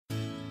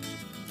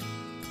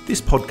This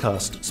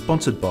podcast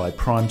sponsored by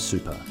Prime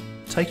Super,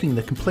 taking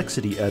the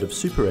complexity out of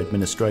super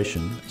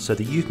administration so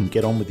that you can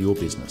get on with your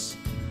business.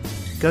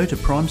 Go to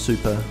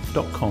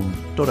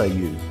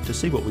primesuper.com.au to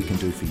see what we can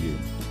do for you.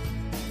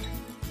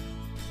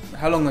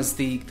 How long has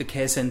the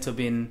care centre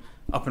been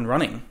up and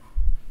running?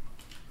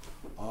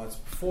 It's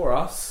before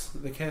us,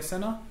 the care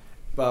centre,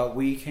 but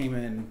we came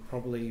in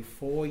probably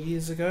 4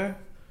 years ago,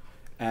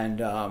 and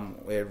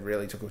it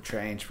really took a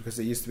change because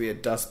there used to be a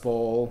dust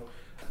bowl.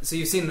 So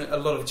you've seen a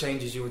lot of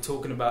changes. You were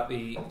talking about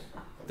the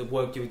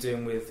work you were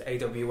doing with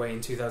AWA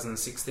in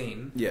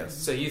 2016. Yes.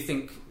 So you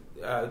think,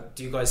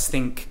 do you guys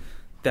think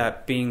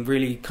that being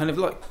really kind of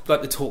like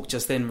the talk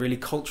just then, really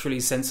culturally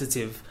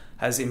sensitive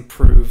has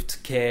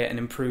improved care and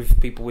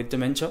improved people with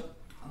dementia?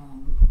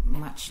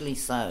 Muchly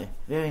so,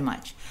 very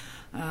much.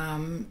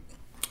 Even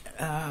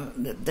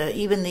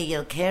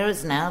the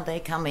carers now, they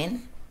come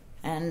in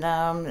and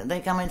they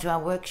come into our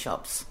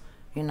workshops,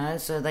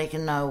 so they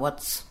can know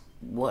what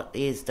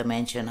is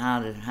dementia and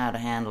how to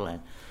handle it.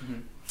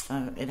 Mm-hmm.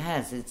 So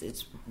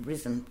it's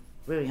risen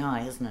very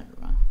high, isn't it?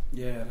 Right?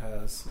 Yeah, it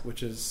has,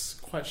 which is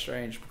quite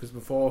strange because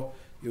before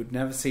you would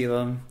never see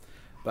them,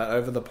 but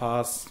over the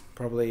past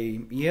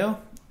probably year,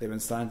 they've been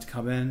starting to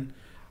come in.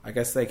 I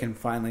guess they can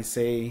finally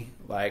see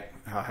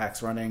how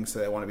HAC's running, so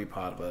they want to be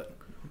part of it.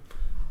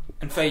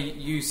 And Faye,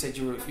 you said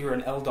you're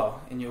an elder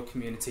in your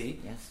community.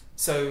 Yes.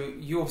 So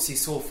you obviously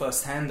saw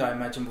firsthand, I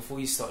imagine, before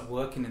you started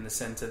working in the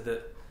centre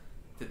that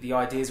the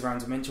ideas around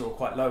dementia were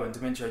quite low and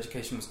dementia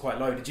education was quite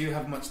low. Did you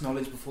have much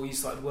knowledge before you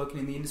started working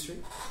in the industry?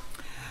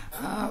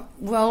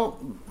 Well,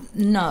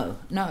 no.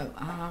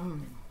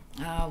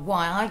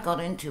 Why I got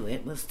into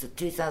it was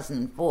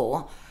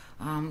 2004.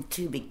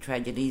 Two big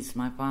tragedies.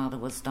 My father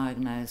was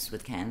diagnosed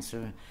with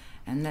cancer,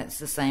 and that's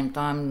the same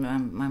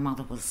time my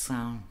mother was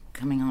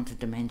coming on to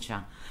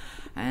dementia.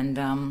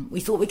 And we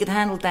thought we could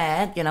handle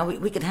Dad.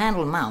 We could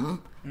handle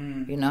Mum.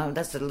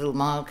 That's a little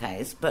mild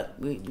case, but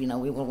we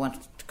will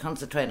want to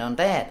concentrate on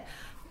Dad.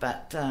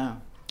 But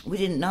we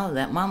didn't know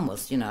that Mum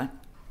was,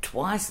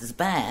 twice as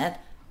bad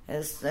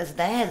as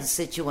Dad's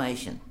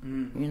situation.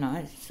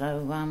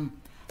 So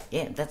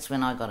that's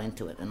when I got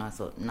into it, and I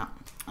thought, no,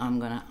 I'm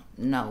going to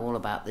know all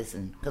about this,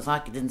 and because I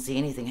didn't see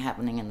anything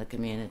happening in the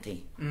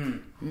community.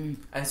 And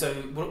so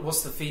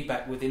what's the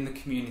feedback within the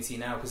community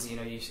now? Because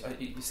you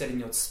said in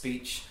your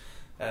speech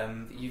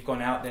you've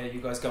gone out there, you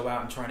guys go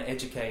out and trying to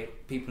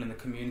educate people in the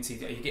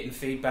community. Are you getting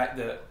feedback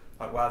that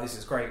wow, this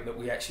is great, that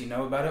we actually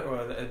know about it, or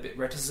are they a bit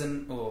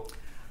reticent? Or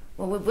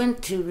well, we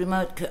went to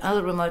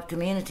other remote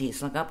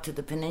communities, like up to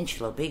the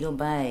peninsula, Beagle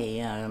Bay,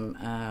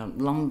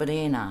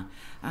 Lombardina.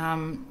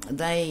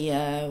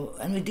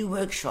 And we do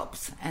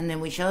workshops, and then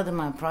we show them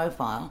our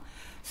profile.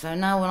 So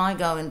now when I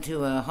go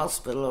into a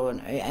hospital or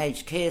an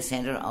aged care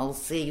centre, I'll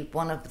see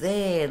one of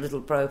their little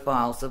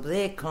profiles of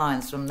their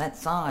clients from that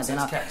side. So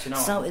it's catching on.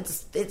 So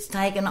it's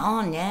taken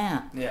on,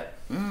 yeah. Yeah.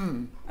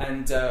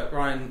 And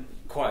Ryan,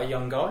 quite a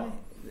young guy.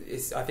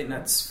 I think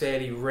that's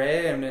fairly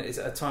rare, and it's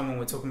at a time when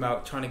we're talking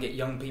about trying to get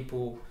young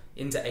people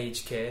into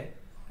aged care,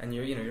 and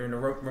you're in a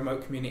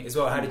remote community as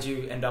well. How did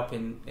you end up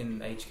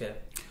in aged care?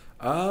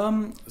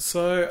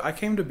 So I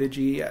came to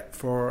Bidgie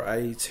for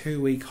a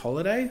 2-week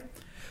holiday,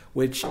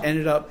 which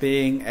ended up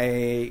being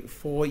a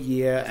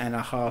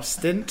 4.5-year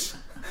stint,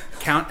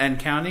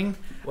 counting.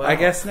 Wow. I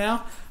guess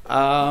now.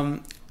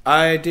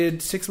 I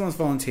did 6 months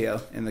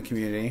volunteer in the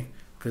community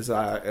because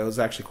it was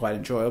actually quite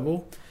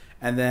enjoyable.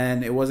 And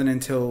then it wasn't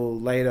until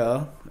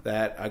later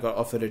that I got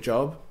offered a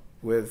job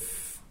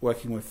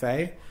working with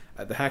Faye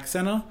at the HAC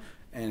Centre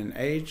in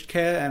aged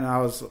care, and I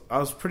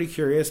was pretty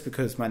curious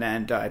because my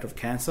nan died of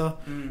cancer,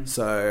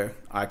 so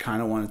I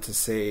kind of wanted to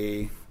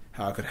see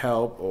how I could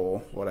help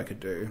or what I could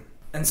do.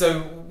 And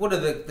so, what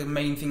are the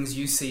main things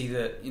you see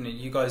that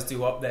you guys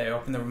do up there,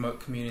 up in the remote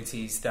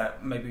communities,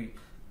 that maybe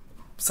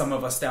some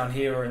of us down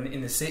here or in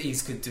the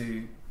cities could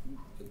do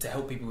to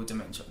help people with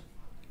dementia?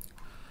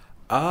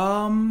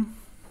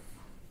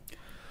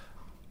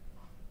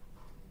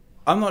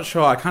 I'm not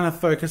sure. I kind of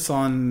focus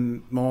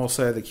on more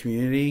so the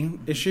community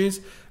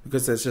issues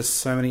because there's just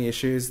so many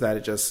issues that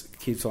it just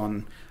keeps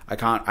on. I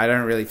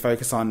don't really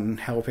focus on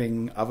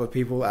helping other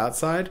people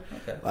outside,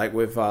 like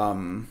with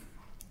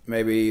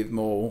maybe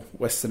more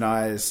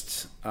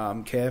westernized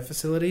care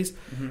facilities,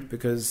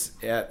 because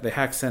at the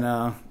HAC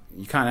Centre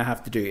you kind of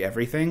have to do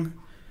everything.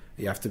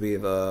 You have to be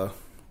the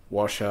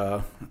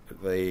washer,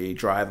 the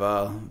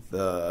driver,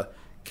 the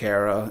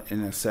carer in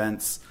a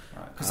sense.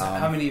 Because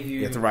how many of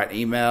you have to write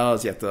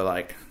emails, you have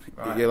to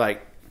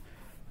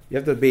you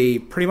have to be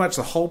pretty much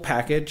the whole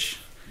package,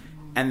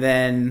 and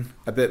then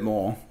a bit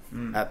more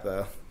at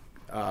the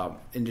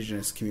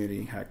Indigenous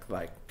community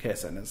care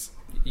centres.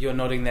 You're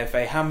nodding there,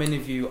 Faye. How many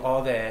of you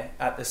are there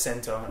at the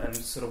centre, and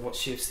sort of what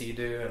shifts do you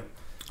do?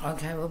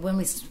 Okay, well, when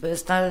we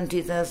first started in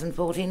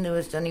 2014, there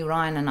was only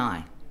Ryan and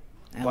I.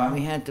 And wow.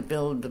 We had to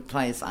build the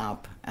place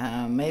up.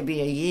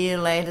 Maybe a year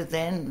later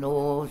then,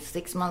 or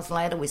 6 months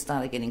later, we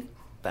started getting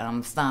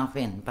staff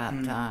in.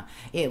 But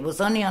it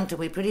was only until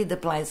we prettied the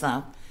place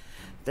up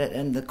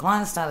and the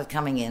clients started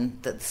coming in,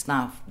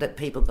 that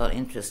people got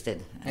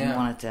interested and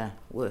wanted to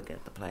work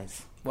at the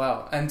place.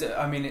 Wow, and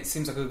I mean, it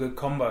seems like a good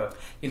combo.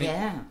 You know,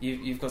 Yeah.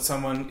 You've got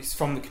someone who's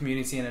from the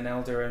community and an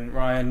elder, and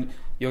Ryan,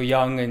 you're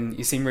young and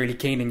you seem really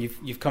keen, and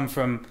you've come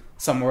from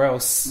somewhere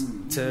else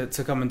to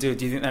come and do it.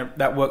 Do you think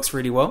that works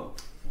really well?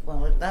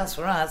 Well, it does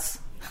for us.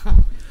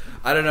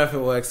 I don't know if it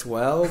works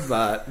well,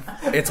 but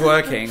it's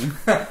working.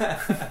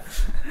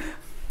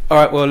 All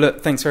right, well,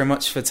 look, thanks very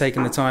much for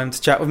taking the time to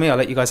chat with me. I'll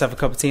let you guys have a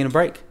cup of tea and a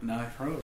break. No problem.